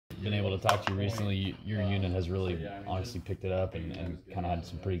been able to talk to you recently, your unit has really honestly picked it up and kind of had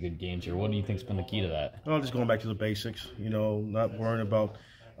some pretty good games here. What do you think's been the key to that? Well, just going back to the basics, not worrying about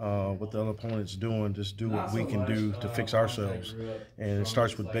what the other opponent's doing. Just do what we can do to fix ourselves, and it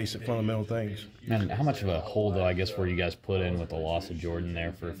starts with basic fundamental things. And how much of a hole, though, I guess, were you guys put in with the loss of Jordan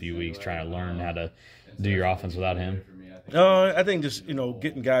there for a few weeks, trying to learn how to do your offense without him? I think just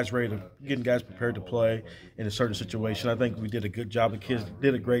getting guys prepared to play in a certain situation. I think we did a good job. The kids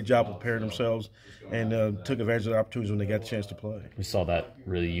did a great job preparing themselves and took advantage of the opportunities when they got the chance to play. We saw that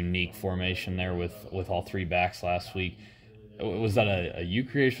really unique formation there with all three backs last week. Was that a you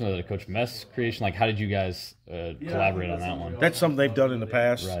creation or a Coach Mess creation? Like, how did you guys collaborate on that one? That's something they've done in the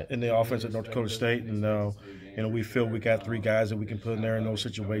past right. in the offense at North Dakota State, and we feel we got three guys that we can put in there in those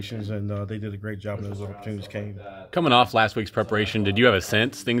situations, and they did a great job when those opportunities came. Coming off last week's preparation, did you have a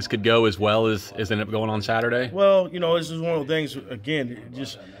sense things could go as well as ended up going on Saturday? Well, this is one of the things, again,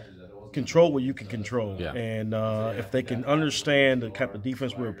 just control what you can control. Yeah. And if they can understand the type of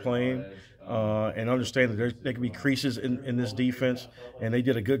defense we were playing, and understand that there can be creases in this defense, and they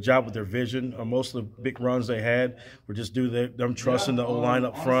did a good job with their vision. Most of the big runs they had were just due to them trusting the O-line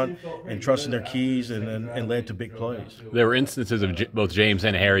up front and trusting their keys, and led to big plays. There were instances of both James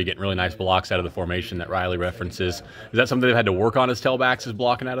and Harry getting really nice blocks out of the formation that Riley references. Is that something they've had to work on as tailbacks, is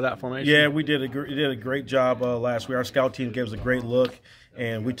blocking out of that formation? Yeah, we did a great job last week. Our scout team gave us a great look,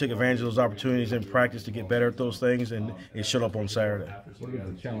 and we took advantage of those opportunities in practice to get better at those things, and it showed up on Saturday. What are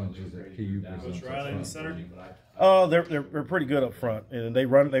the challenges that KU presents? Riley in the center? They're pretty good up front, and they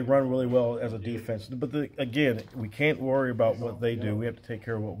run really well as a defense. But again, we can't worry about what they do. We have to take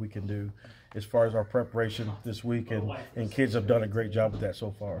care of what we can do as far as our preparation this week, and kids have done a great job with that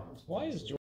so far. Why is